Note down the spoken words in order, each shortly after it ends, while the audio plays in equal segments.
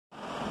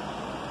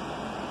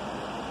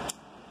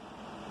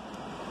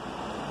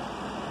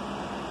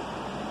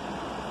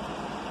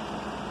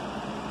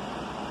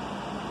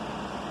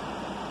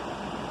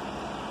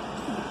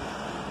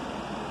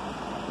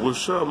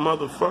What's up,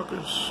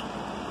 motherfuckers?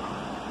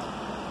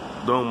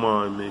 Don't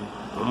mind me.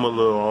 I'm a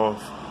little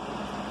off.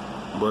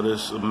 But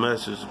it's a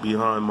message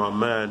behind my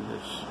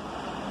madness,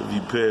 if you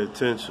pay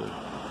attention.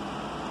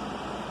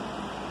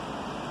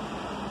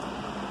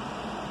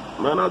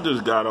 Man, I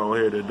just got on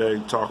here today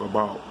to talk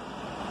about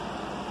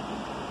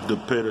the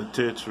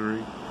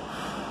penitentiary,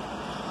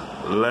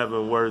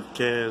 Leavenworth,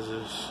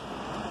 Kansas,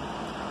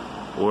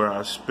 where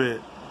I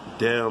spent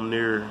damn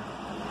near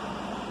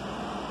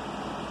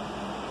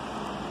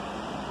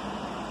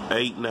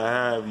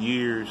 8.5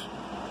 years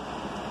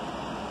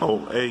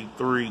on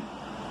A3.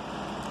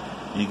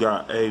 You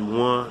got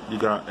A1, you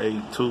got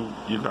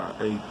A2, you got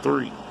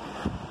A3.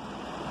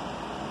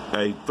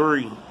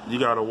 A3, you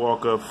gotta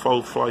walk up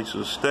 4 flights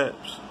of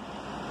steps.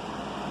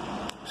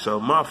 So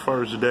my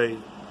first day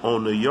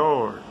on the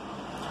yard,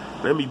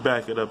 let me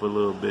back it up a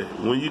little bit.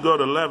 When you go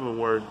to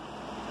Leavenworth,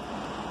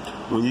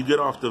 when you get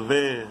off the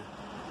van,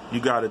 you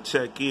gotta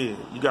check in.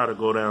 You gotta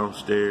go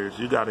downstairs.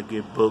 You gotta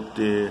get booked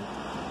in.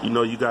 You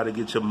know, you gotta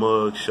get your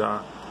mug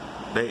shot.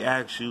 They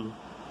ask you,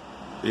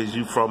 is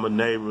you from a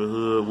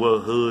neighborhood,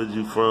 what hood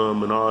you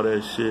from, and all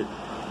that shit.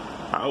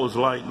 I was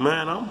like,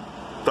 man, I'm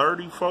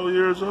 34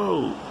 years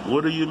old.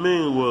 What do you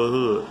mean, what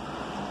hood?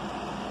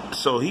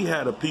 So he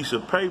had a piece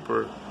of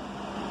paper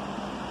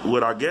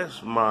with, I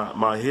guess,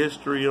 my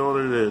history on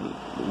it and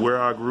where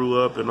I grew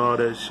up and all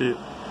that shit.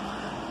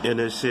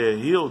 And it said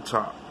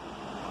Hilltop,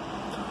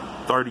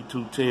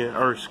 3210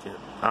 Erskine.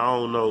 I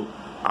don't know.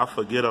 I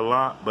forget a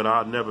lot, but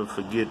I'll never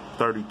forget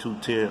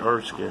 3210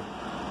 Erskine.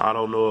 I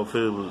don't know if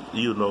it was,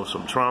 you know,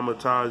 some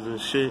traumatizing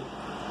shit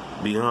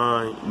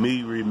behind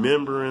me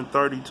remembering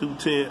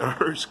 3210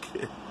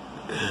 Erskine.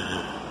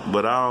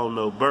 But I don't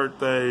know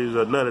birthdays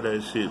or none of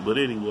that shit. But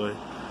anyway,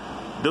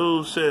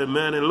 dude said,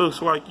 man, it looks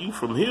like you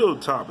from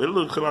Hilltop. It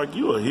looks like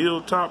you a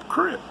Hilltop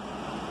Crip.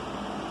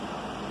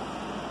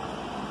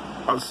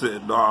 I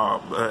said, nah,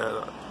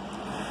 man,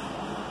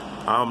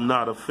 I'm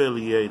not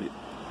affiliated.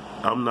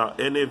 I'm not.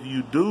 And if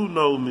you do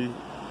know me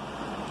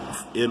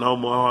in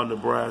Omaha,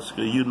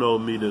 Nebraska, you know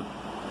me to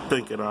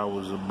thinking I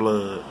was a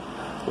blood.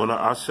 When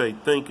I say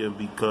thinking,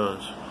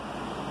 because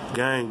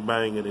gang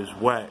banging is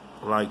whack,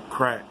 like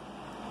crack.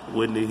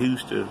 Whitney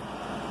Houston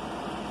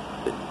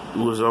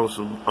was on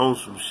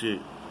some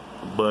shit.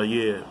 But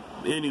yeah,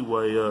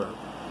 anyway,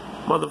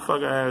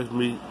 motherfucker asked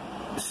me,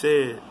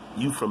 said,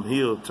 you from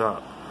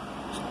Hilltop?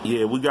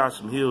 Yeah, we got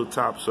some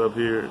hilltops up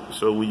here,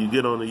 so when you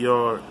get on the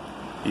yard,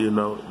 you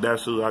know,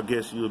 that's who I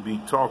guess you'll be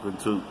talking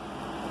to.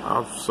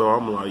 So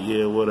I'm like,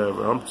 yeah,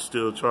 whatever. I'm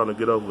still trying to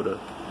get over the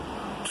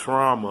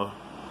trauma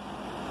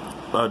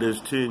of this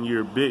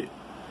 10-year bit.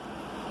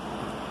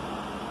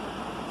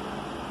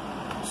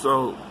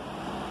 So,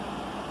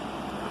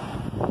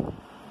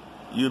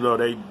 you know,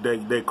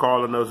 they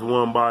calling us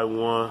one by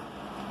one,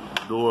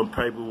 doing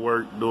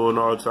paperwork, doing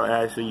all the time,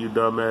 asking you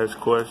dumbass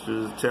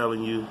questions,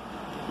 telling you,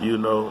 you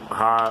know,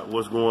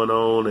 what's going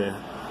on. And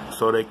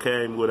so they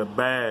came with a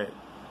bag.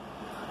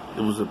 It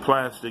was a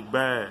plastic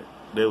bag.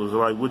 They was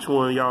like, which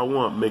one y'all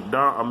want? Big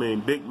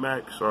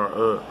Macs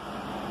or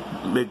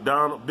Big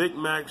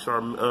Macs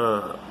or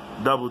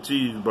double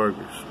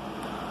cheeseburgers.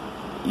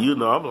 You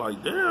know, I'm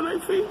like, damn, they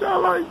feed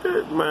out like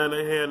that. Man,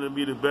 they handed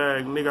me the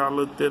bag. Nigga, I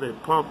looked at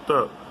it, pumped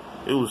up.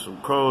 It was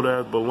some cold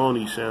ass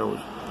bologna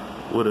sandwich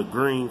with a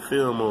green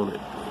film on it.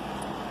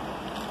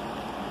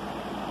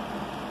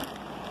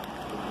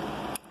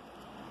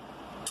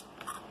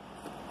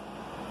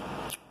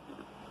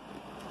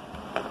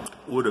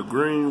 With a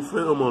green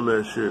film on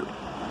that shit.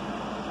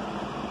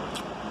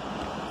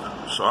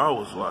 So I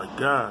was like,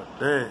 God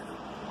damn.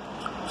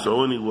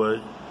 So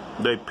anyway,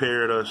 they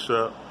paired us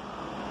up,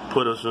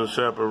 put us in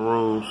separate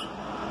rooms,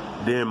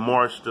 then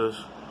marched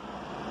us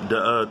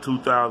the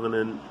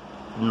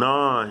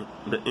 2009,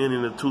 the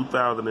ending of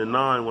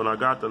 2009 when I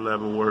got to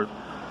Leavenworth.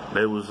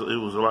 It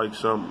was like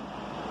some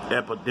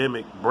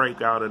epidemic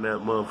breakout in that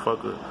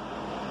motherfucker.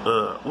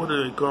 What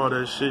do they call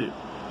that shit?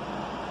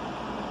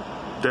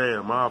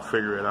 Damn, I'll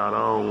figure it out. I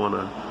don't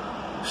wanna.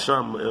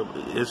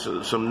 It's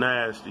some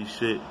nasty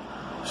shit.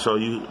 So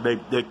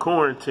they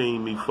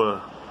quarantined me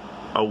for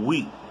a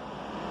week.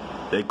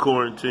 They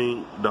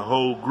quarantined the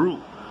whole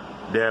group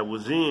that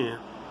was in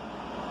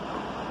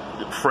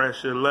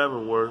fresh in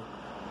Leavenworth.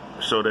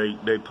 So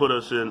they put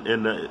us in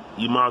the,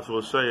 you might as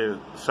well say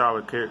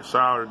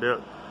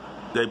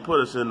they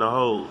put us in the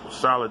whole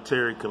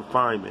solitary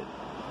confinement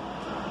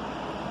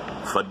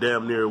for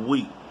damn near a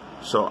week.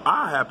 So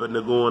I happened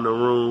to go in the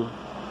room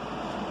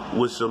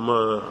with some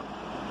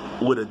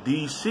with a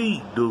DC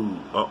dude,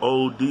 an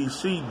old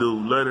DC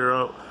dude. Later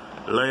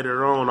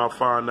on, I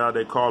found out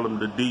they call him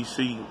the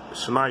DC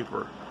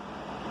sniper,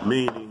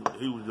 meaning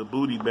he was a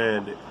booty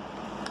bandit.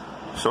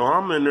 So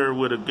I'm in there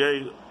with a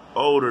gay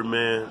older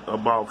man,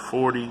 about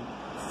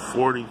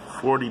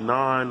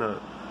 49 or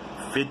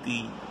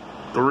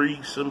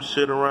 53, some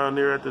shit around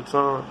there at the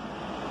time.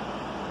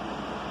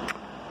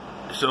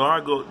 So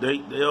I go,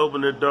 they open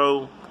the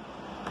door,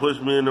 push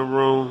me in the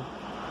room.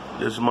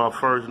 This is my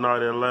first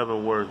night in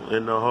Leavenworth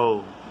in the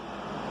hole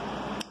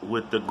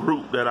with the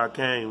group that I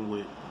came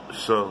with.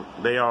 So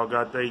they all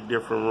got their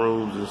different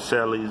rooms and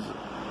cellies.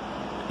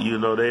 You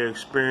know, they're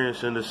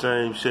experiencing the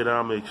same shit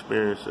I'm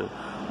experiencing.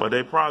 But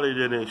they probably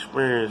didn't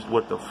experience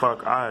what the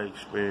fuck I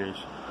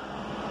experienced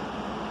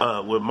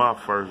with my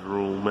first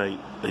roommate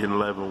in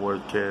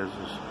Leavenworth,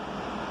 Kansas.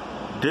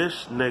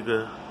 This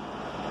nigga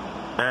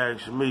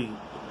asked me,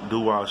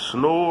 do I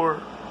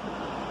snore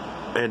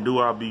and do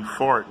I be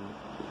farting?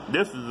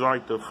 This is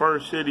like the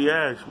first shit he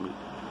asked me.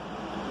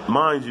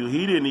 Mind you,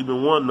 he didn't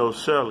even want no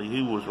celly.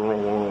 He was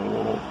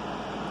wrong.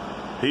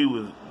 He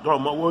was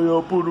talking about, why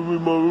y'all put him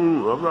in my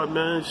room? I'm like,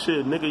 man,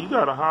 shit, nigga, you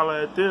gotta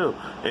holler at them.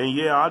 And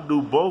yeah, I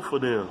do both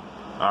of them.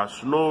 I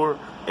snore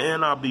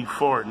and I be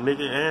farting,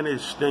 nigga, and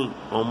it stink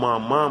on my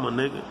mama,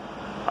 nigga.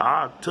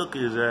 I took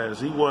his ass.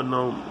 He wasn't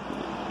on,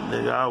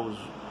 nigga, I was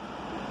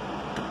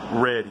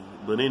ready.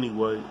 But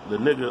anyway, the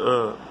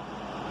nigga,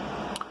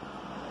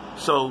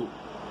 so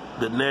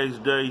the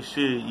next day,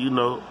 shit, you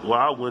know,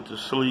 I went to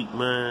sleep,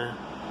 man.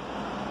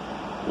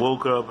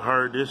 Woke up,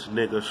 heard this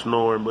nigga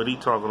snoring, but he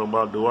talking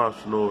about, do I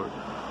snore?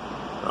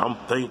 I'm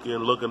thinking,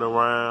 looking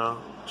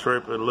around,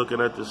 tripping, looking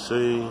at the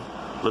scene,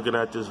 looking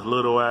at this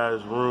little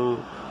ass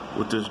room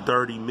with this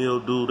dirty,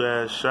 mildewed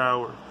ass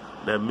shower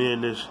that me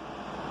and this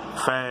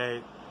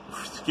fag,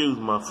 excuse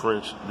my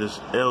French, this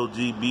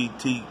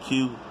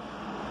LGBTQ,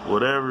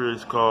 whatever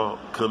it's called,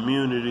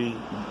 community,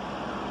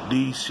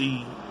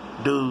 DC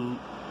dude.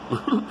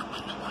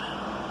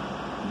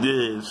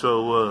 Yeah,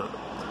 so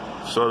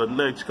the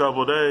next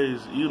couple of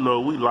days, you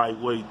know, we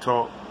lightweight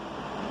talk.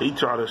 He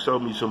tried to show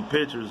me some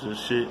pictures and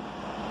shit.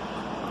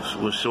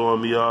 Was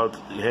showing me all,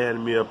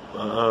 handing me a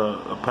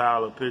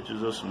pile of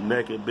pictures of some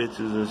naked bitches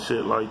and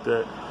shit like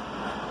that.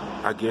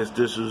 I guess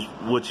this is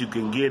what you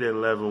can get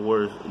in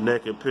Leavenworth,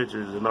 naked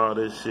pictures and all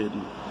this shit.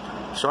 And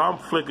so I'm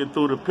flicking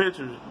through the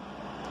pictures.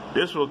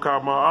 This what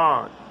caught my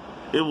eye.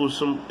 It was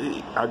some,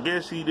 I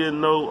guess he didn't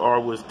know or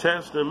was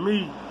testing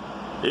me.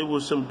 It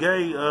was some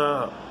gay,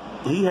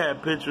 he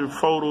had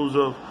photos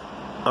of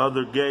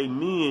other gay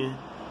men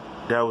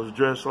that was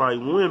dressed like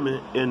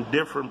women in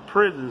different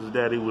prisons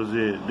that he was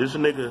in. This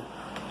nigga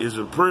is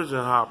a prison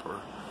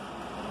hopper.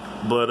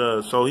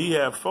 But, so he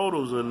had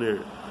photos in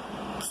there.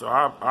 So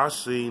I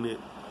seen it.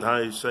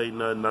 I ain't say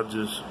nothing. I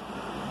just,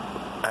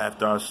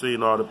 after I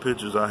seen all the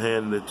pictures, I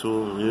handed it to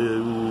him.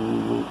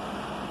 Yeah,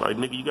 like,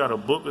 nigga, you got a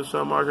book or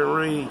something I can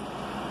read?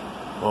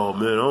 Oh,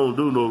 man, I don't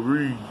do no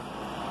read.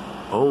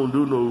 I don't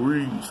do no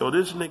read. So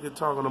this nigga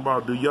talking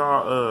about, do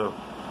y'all,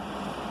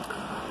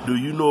 do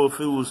you know if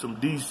it was some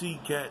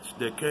DC cats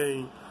that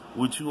came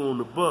with you on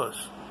the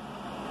bus?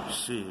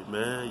 Shit,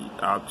 man.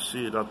 I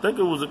think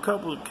it was a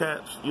couple of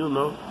cats, you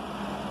know,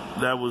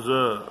 that was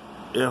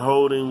in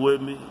holding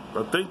with me.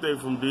 I think they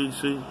from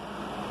DC.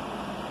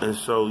 And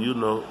so, you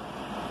know,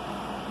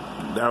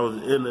 that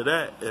was the end of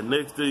that. And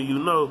next thing you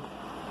know,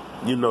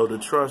 the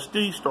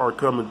trustees start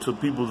coming to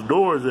people's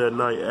doors at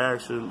night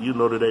asking, you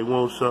know, that they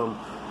want something,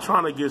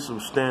 trying to get some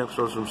stamps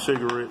or some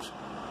cigarettes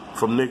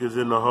from niggas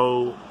in the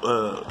hole,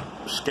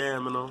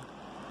 scamming them.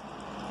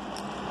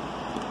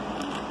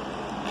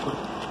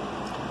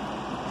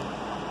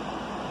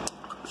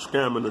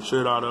 Scamming the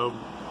shit out of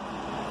them.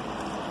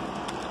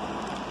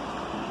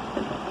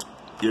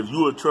 If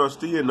you a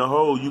trustee in the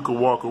hole, you can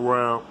walk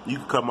around, you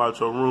can come out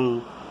your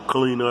room,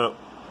 clean up,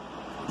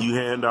 you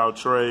hand out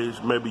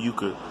trays, maybe you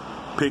could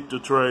pick the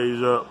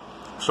trays up.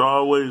 It's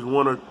always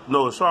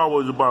it's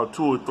always about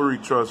 2 or 3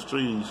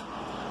 trustees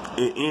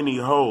in any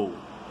hole.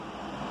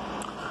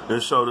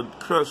 And so the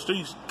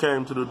trustees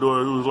came to the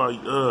door. It was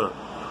like,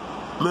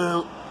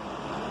 man,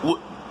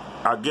 what?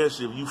 I guess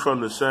if you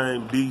from the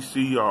same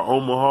DC or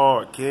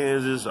Omaha or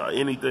Kansas or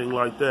anything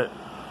like that,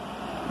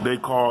 they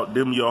called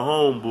them your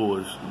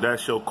homeboys.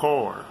 That's your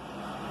car.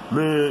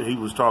 Man, he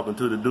was talking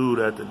to the dude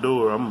at the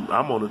door. I'm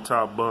on the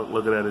top bunk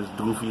looking at his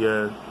goofy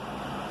ass.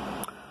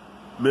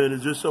 Man,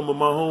 is this some of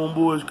my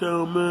homeboys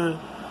coming, man?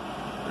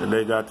 And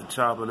they got to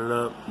chopping it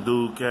up.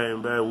 Dude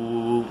came back,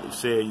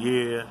 said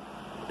yeah.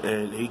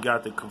 And he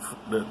got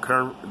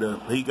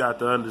he got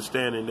the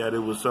understanding that it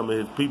was some of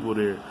his people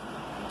there.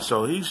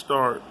 So he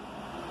started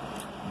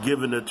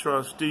giving the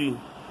trustee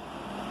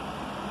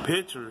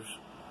pictures,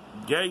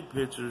 gay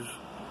pictures,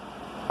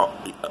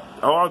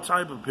 all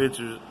type of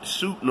pictures,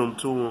 shooting them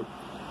to him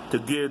to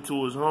give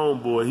to his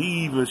homeboy.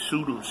 He even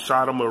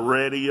shot him a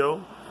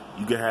radio.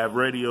 You can have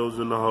radios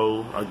in the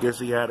hole. I guess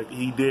he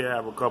did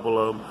have a couple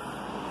of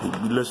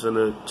them. He listened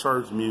to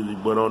church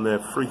music, but on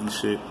that freaky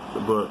shit.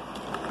 But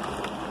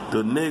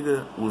the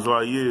nigga was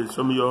like, yeah,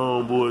 some of your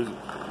homeboys.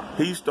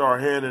 He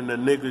started handing the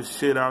nigga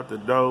shit out the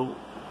door.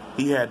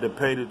 He had to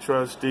pay the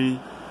trustee.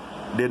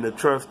 Then the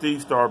trustee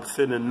started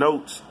sending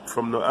notes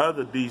from the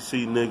other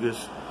DC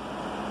niggas.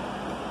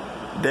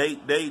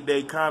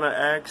 They kind of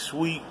act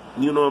sweet.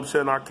 You know what I'm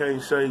saying? I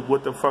can't say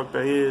what the fuck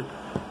they is.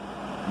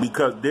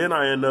 Because then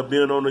I end up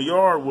being on the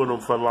yard with them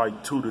for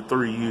like 2 to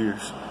 3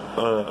 years.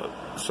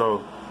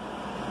 So,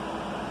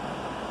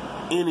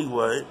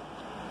 anyway.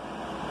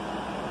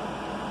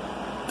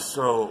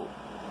 So,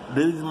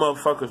 these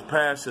motherfuckers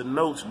passing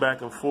notes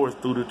back and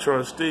forth through the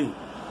trustee.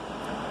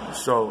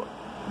 So,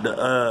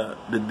 the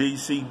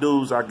DC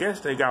dudes, I guess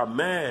they got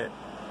mad.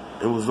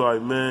 It was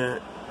like,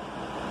 man,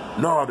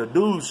 no, the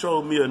dude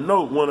showed me a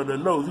note, one of the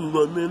notes. He was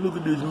like, man, look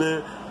at this,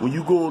 man. When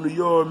you go in the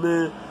yard,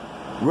 man,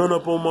 run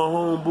up on my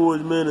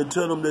homeboys, man, and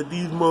tell them that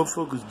these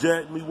motherfuckers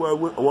jacked me while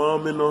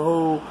I'm in the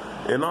hole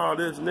and all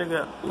this,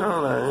 nigga. I'm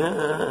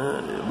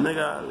like,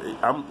 nigga,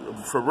 I'm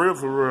for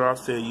real, I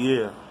said,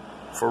 yeah.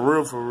 For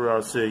real, I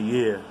said,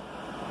 yeah.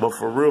 But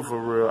for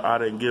real, I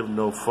didn't give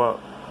no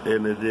fuck,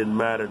 and it didn't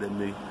matter to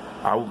me.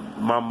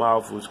 My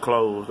mouth was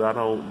closed.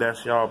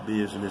 That's y'all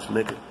business,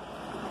 nigga.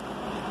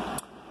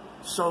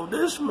 So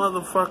this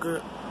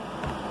motherfucker,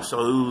 so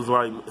it was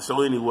like,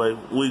 so anyway,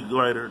 a week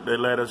later, they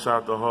let us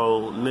out the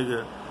hole.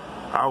 Nigga,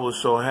 I was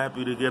so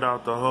happy to get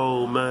out the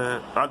hole,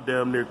 man. I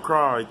damn near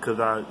cried because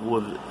I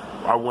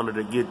wanted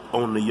to get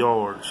on the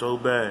yard so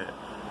bad.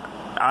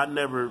 I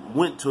never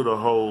went to the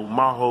hole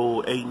my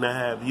whole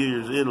 8.5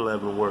 years in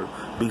Leavenworth,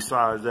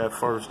 besides that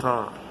first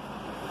time.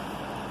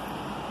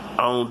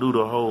 I don't do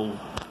the hole.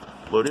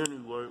 But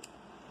anyway,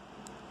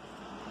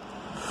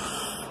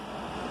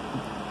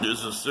 this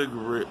is a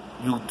cigarette,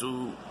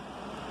 YouTube,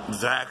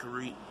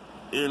 Zachary.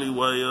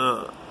 Anyway,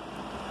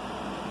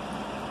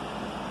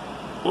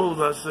 what was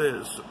I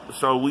saying?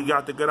 So we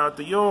got to get out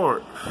the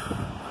yard.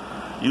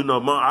 You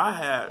know,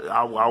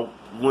 I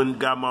went and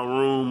got my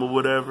room or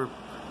whatever.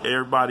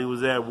 Everybody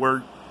was at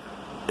work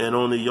and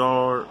on the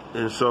yard.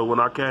 And so when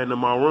I came to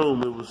my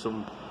room, it was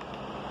some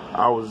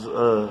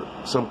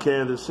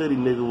Kansas City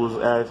nigga was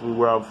asking me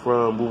where I'm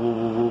from.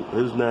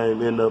 His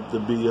name ended up to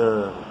be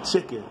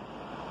Chicken.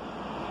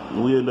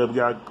 We ended up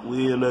got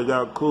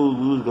cool.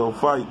 We was gonna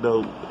fight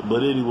though.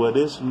 But anyway,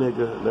 this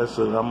nigga,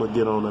 I'm gonna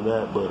get on to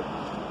that. But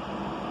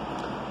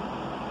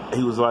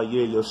he was like,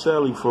 yeah, you're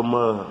selling from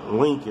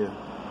Lincoln.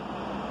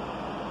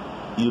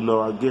 You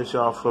know, I guess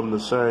y'all from the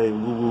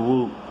same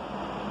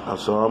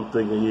So I'm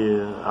thinking,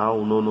 yeah, I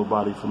don't know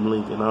nobody from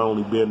Lincoln. I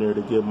only been there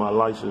to get my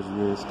license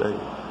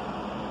reinstated.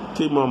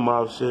 Keep my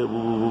mouth shut,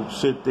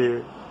 sit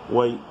there,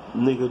 wait,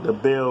 nigga, the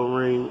bell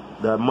ring,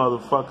 that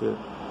motherfucker,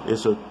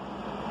 it's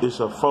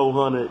a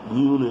 400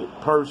 unit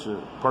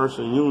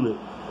person unit.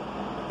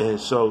 And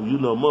so, you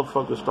know,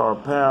 motherfuckers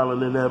start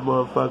piling in that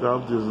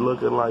motherfucker. I'm just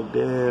looking like,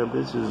 damn,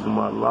 this is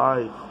my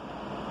life.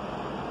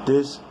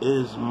 This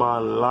is my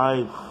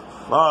life.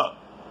 Fuck.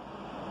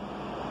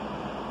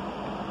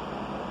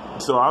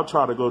 So I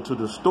try to go to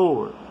the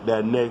store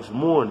that next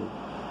morning.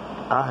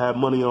 I had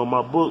money on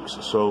my books,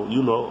 so,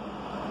 you know,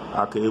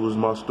 it was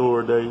my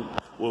store day.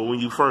 Well, when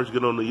you first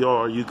get on the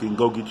yard, you can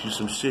go get you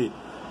some shit.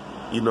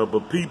 You know,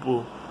 but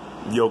people,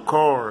 your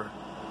car,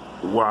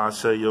 why I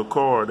say your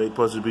car, they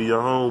supposed to be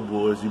your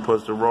homeboys. You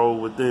supposed to roll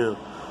with them.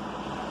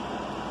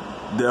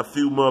 A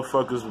few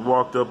motherfuckers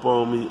walked up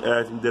on me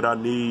asking did I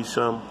need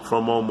something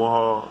from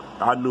Omaha.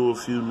 I knew a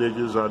few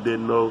niggas. I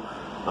didn't know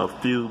a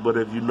few, but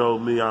if you know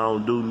me, I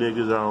don't do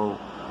niggas.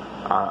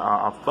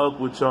 I fuck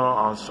with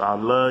y'all. I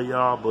love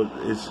y'all, but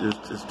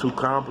it's too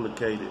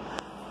complicated.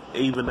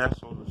 Even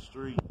that's on the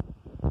street.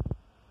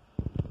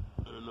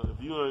 And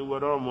if you ain't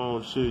what I'm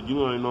on shit,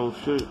 you ain't no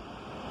shit.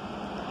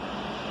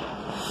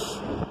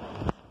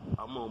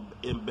 I'm on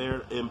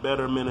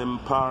embetterment and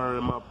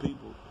empowering my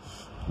people.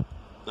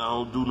 I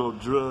don't do no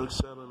drug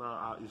selling.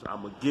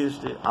 I'm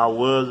against it. I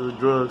was a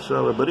drug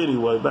seller. But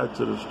anyway, back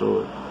to the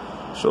story.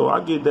 So I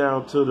get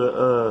down to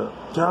the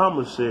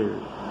commissary,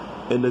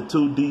 and the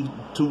two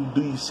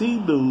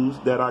DC dudes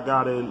that I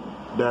got in,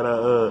 that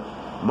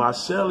my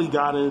cellie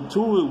got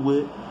into it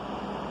with,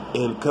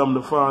 and come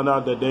to find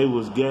out that they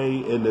was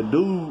gay. And the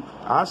dude,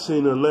 I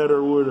seen a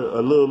letter with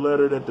a little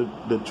letter that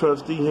the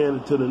trustee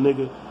handed to the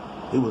nigga.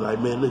 He was like,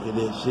 man, look at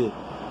this shit.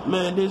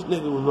 Man, this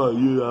nigga was like,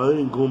 yeah, I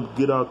ain't gonna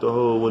get out the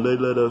hole when they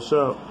let us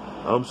out.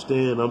 I'm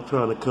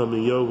trying to come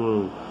in your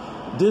room.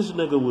 This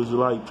nigga was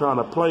like trying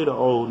to play the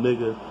old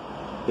nigga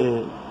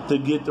and to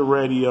get the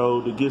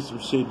radio, to get some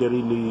shit that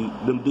he need.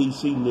 Them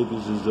DC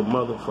niggas is a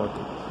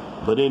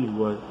motherfucker. But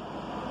anyway,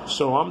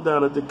 so I'm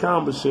down at the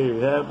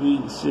commissary, happy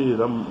shit.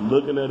 I'm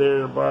looking at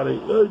everybody.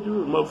 Oh,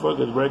 you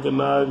motherfuckers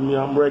recognize me.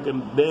 I'm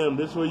damn,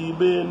 this where you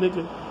been,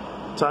 nigga?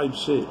 Type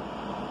shit.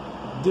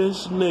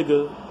 This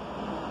nigga,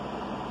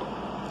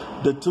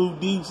 the two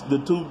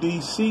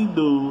DC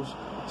dudes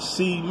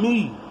see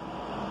me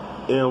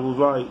and was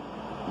like,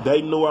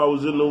 they knew I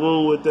was in the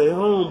room with their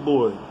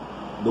homeboy.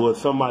 There was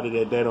somebody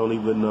that they don't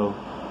even know.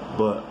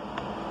 But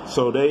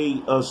so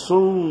they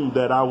assumed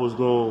that I was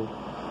gonna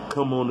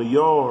come on the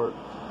yard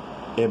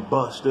and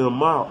bust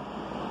them out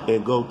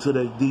and go to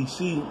the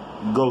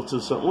DC, go to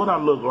some, what I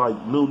look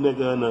like, new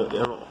nigga in a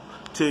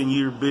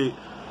 10-year bit,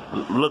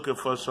 looking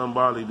for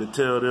somebody to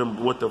tell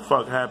them what the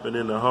fuck happened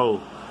in the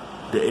hole.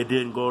 It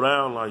didn't go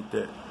down like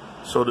that.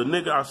 So the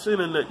nigga, I seen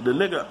the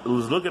nigga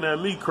was looking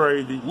at me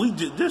crazy.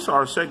 This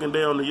our second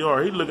day on the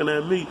yard. He looking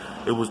at me.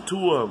 It was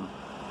two of them.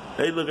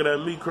 They looking at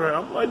me crazy.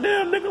 I'm like,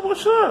 damn, nigga,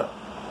 what's up?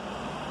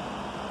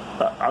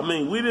 I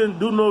mean, we didn't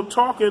do no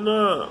talking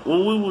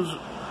when we was.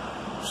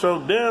 So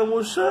damn,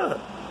 what's up?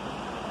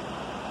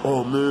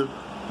 Oh man,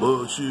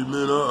 shit,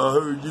 man, I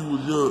heard you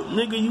was up.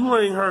 Nigga, you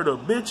ain't heard a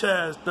bitch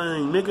ass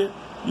thing, nigga.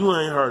 You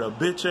ain't heard a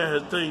bitch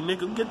ass thing,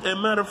 nigga. Get that.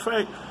 Matter of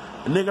fact,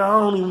 nigga, I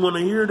don't even want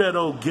to hear that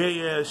old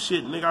gay ass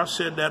shit, nigga. I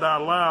said that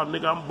out loud,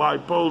 nigga. I'm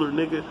bipolar,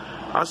 nigga.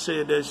 I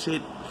said that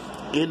shit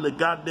in the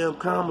goddamn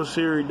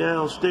commissary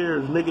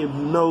downstairs, nigga. If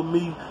you know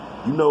me,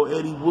 you know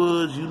Eddie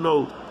Woods, you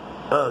know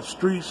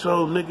Street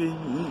Soul, nigga,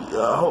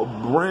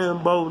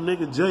 Rambo,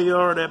 nigga,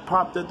 JR that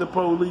popped at the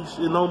police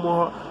in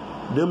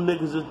Omaha. Them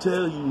niggas will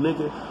tell you,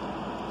 nigga.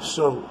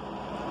 So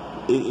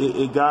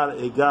it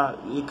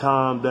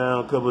calmed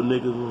down. A couple of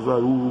niggas was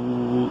like,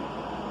 ooh.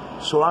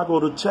 So I go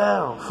to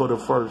chow for the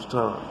first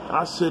time.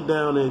 I sit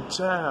down at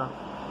chow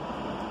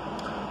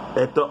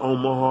at the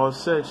Omaha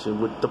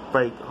section with the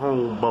fake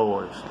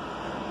homeboys.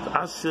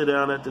 I sit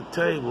down at the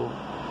table.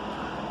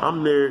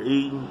 I'm there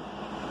eating.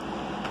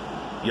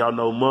 Y'all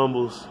know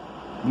Mumbles.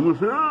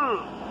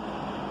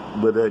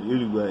 But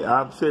anyway,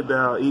 I'm sitting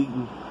down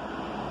eating,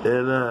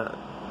 and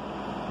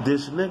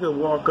this nigga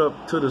walk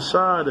up to the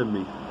side of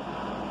me.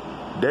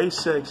 They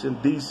section,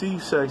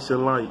 DC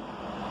section, like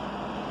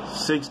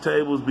 6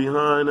 tables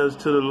behind us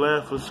to the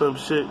left or some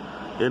shit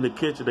in the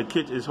kitchen. The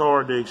kitchen is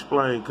hard to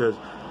explain because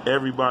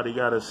everybody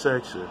got a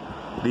section.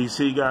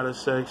 DC got a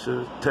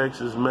section,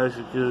 Texas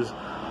Mexicans,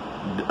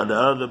 the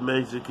other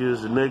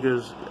Mexicans,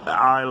 niggas,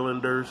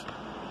 Islanders,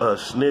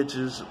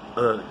 snitches,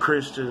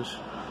 Christians,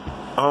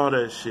 all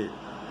that shit.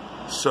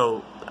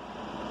 So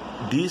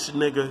this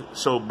nigga,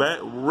 so back,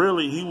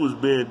 really he was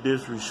being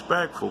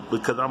disrespectful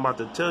because I'm about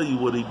to tell you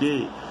what he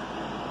did.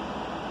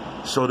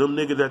 So them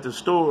niggas at the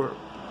store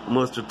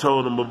must have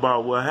told him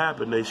about what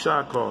happened. They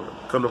shot called him.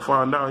 Come to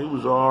find out, he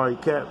was an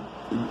alright cat.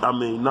 I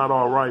mean, not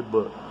alright,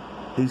 but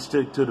he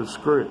stick to the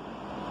script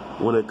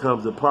when it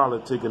comes to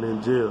politicking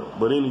in jail.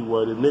 But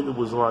anyway, the nigga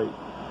was like,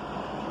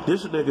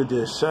 this nigga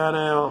just sat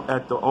down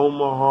at the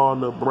Omaha,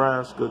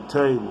 Nebraska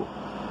table.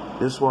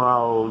 This why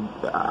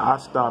I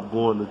stopped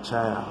going to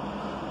chow.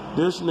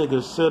 This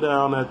nigga sit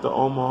down at the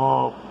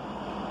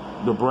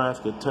Omaha,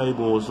 Nebraska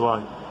table and was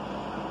like,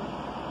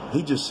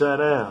 he just sat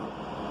down.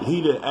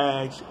 He didn't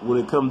ask, when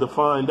it come to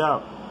find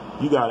out,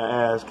 you gotta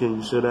ask, can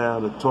you sit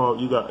down and talk?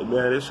 You got,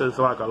 man, it's just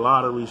like a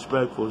lot of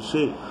respectful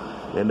shit.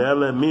 And that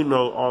let me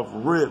know off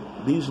rip,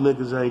 these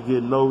niggas ain't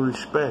getting no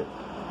respect.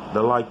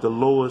 They're like the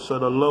lowest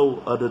of the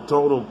low of the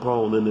totem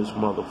pole in this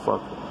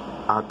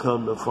motherfucker. I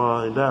come to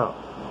find out.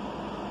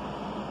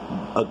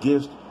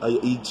 Against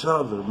each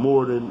other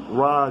more than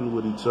riding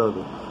with each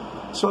other.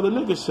 So the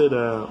nigga sit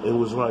down and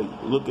was like,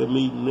 look at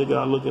me, nigga,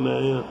 I'm looking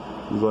at him.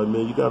 He's like,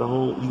 man, you got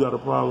a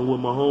problem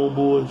with my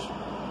homeboys?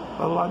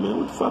 I'm like, man,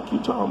 what the fuck you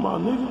talking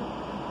about, nigga?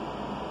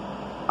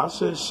 I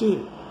said,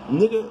 shit,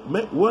 nigga,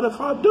 man, what if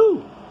I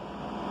do?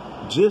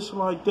 Just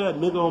like that,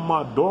 nigga, on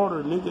my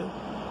daughter, nigga,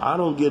 I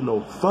don't get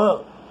no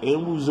fuck.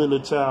 And we was in the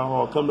child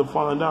hall. Come to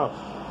find out,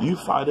 you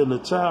fight in the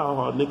child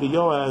hall, nigga,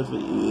 your ass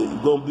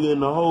gonna be in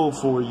the hole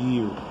for a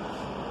year.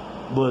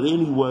 But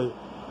anyway,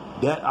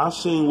 that I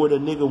seen where the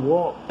nigga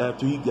walked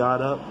after he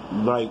got up,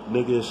 like,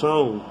 nigga, it's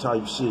on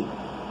type shit.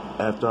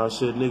 After I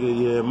said, nigga,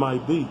 yeah, it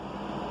might be.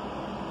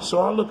 So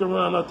I look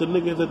around at the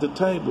niggas at the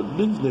table.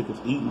 These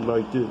niggas eating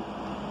like this.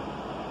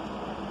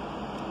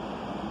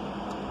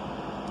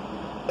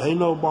 Ain't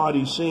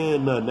nobody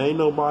saying nothing. Ain't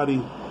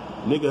nobody,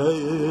 nigga,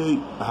 hey,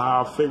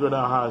 how I figured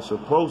out how it's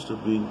supposed to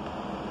be.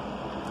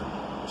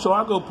 So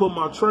I go put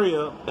my tray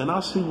up, and I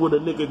see where the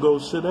nigga go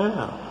sit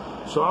down.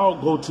 So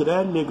I'll go to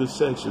that nigga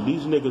section.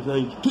 These niggas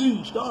ain't,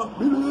 please stop,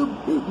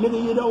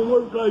 nigga, you don't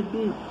work like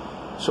this.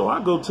 So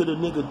I go to the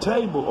nigga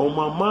table on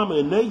my mama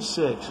in they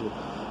section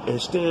and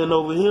stand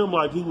over him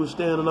like he was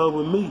standing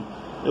over me.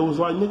 It was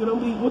like, nigga, don't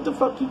be, what the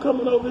fuck you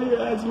coming over here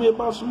asking me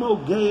about some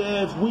old gay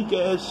ass, weak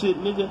ass shit,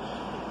 nigga?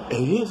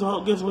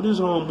 And guess what his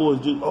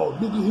homeboys do? Oh,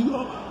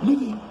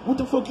 nigga, what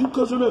the fuck you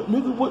cussing at?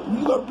 Nigga, what,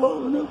 you got a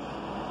problem,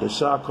 nigga? The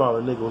shot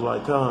caller nigga was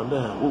like, calm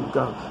down. Ooh,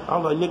 calm. I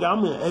was like, nigga,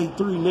 I'm in A3,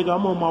 nigga.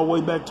 I'm on my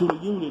way back to the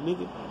unit,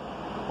 nigga.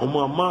 On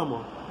my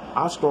mama.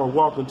 I start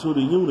walking to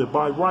the unit.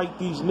 By right,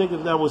 these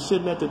niggas that was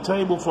sitting at the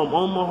table from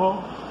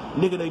Omaha,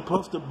 nigga, they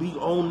supposed to be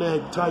on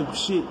that type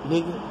shit,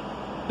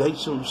 nigga. They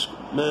some,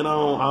 man,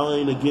 I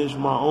ain't against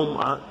my own,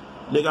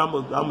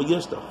 nigga, I'm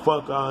against the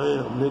fuck I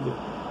am, nigga.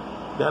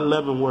 That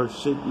Leavenworth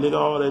shit, nigga,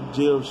 all that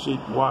jail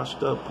shit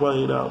washed up,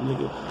 played out,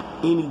 nigga.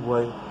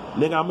 Anyway,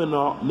 nigga, I'm in the,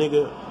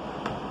 nigga,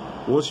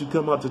 once you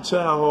come out the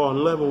child hall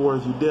in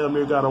Leavenworth, you damn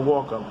near gotta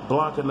walk a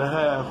block and a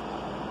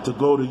half to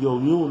go to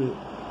your unit,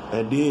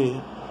 and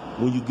then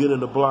when you get in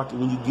the block,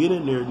 when you get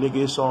in there,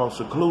 nigga, it's all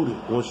secluded.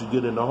 Once you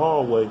get in the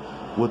hallway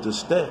with the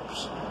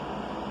steps,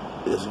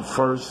 it's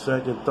first,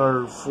 second,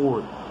 third,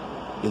 fourth.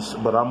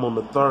 But I'm on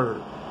the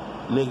third.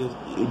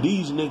 Nigga,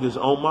 these niggas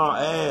on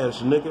my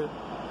ass, nigga,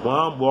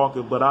 while I'm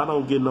walking, but I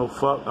don't get no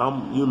fuck.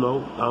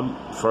 I'm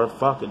for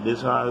fucking.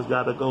 This how it's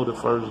gotta go the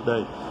first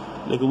day.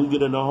 Nigga, we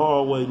get in the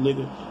hallway,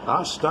 nigga.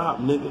 I stop,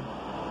 nigga,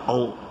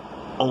 on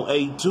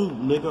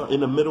A2, nigga, in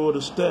the middle of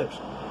the steps.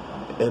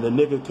 And the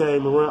nigga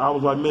came around. I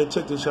was like, man,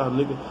 check this out,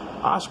 nigga.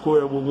 I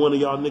squared with one of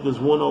y'all niggas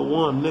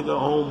 101, nigga,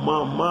 on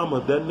my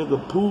mama. That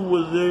nigga Pooh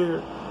was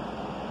there.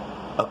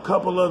 A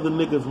couple other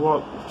niggas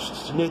walked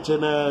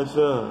snitching ass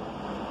up.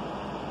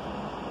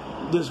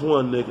 this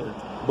one nigga,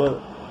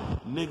 but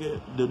nigga,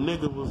 the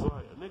nigga was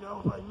like, nigga, I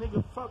was like,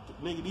 nigga, fuck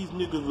it, nigga, these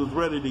niggas was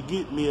ready to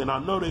get me, and I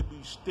know they be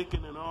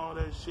sticking and all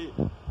that shit.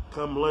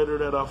 Come later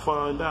that I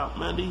find out,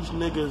 man, these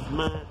niggas,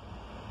 man,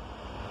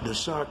 the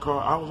shot call,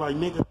 I was like,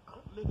 nigga,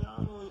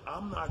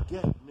 I'm not gay,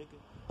 nigga,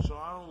 so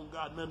I don't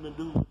got nothing to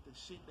do with the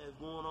shit that's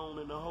going on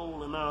in the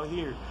hole and out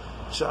here.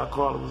 Shot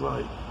caller was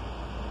like,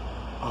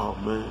 oh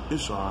man,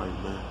 it's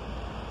alright, man,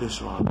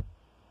 it's alright.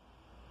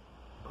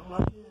 I'm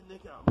like, yeah,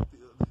 nigga,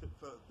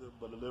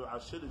 but I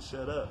should have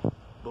shut up.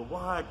 But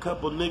why a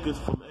couple niggas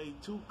from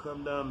A2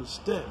 come down the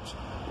steps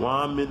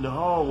while I'm in the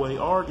hallway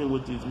arguing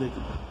with these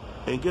niggas?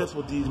 And guess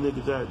what these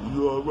niggas at?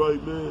 You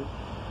alright, man?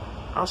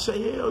 I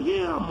say, hell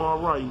yeah, I'm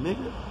alright,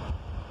 nigga.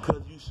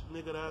 Cause you,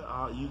 nigga,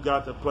 that you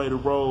got to play the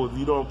role. If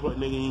you don't play,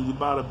 nigga, you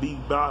about to be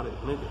about it,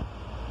 nigga.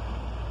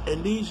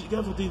 And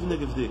guess what these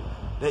niggas did?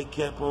 They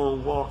kept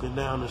on walking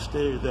down the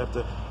stairs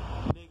after,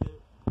 nigga,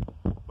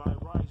 by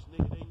rights,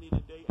 nigga, they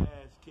needed their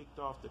ass kicked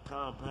off the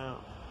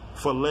compound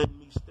for letting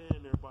me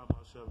stand there by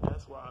myself.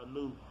 That's why I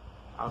knew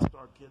I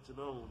start catching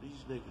on.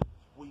 These niggas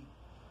weak.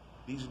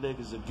 These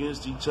niggas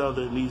against each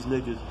other, and these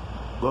niggas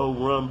go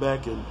run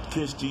back and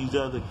kiss these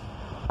other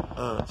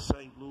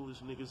St. Louis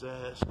niggas'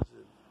 asses.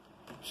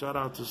 Shout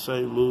out to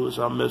St. Louis.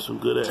 I met some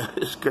good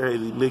ass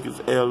crazy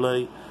niggas.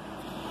 LA,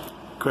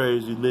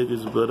 crazy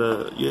niggas. But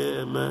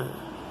yeah, man.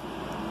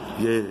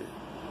 Yeah.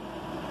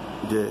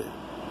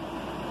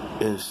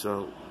 And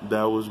so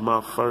that was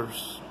my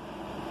first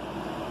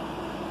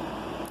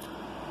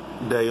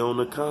day on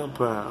the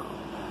compound.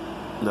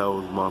 That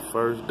was my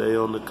first day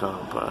on the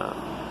compound.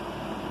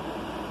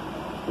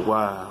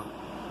 Wow.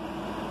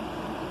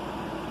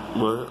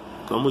 Well,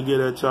 I'm gonna get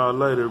at y'all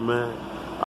later, man.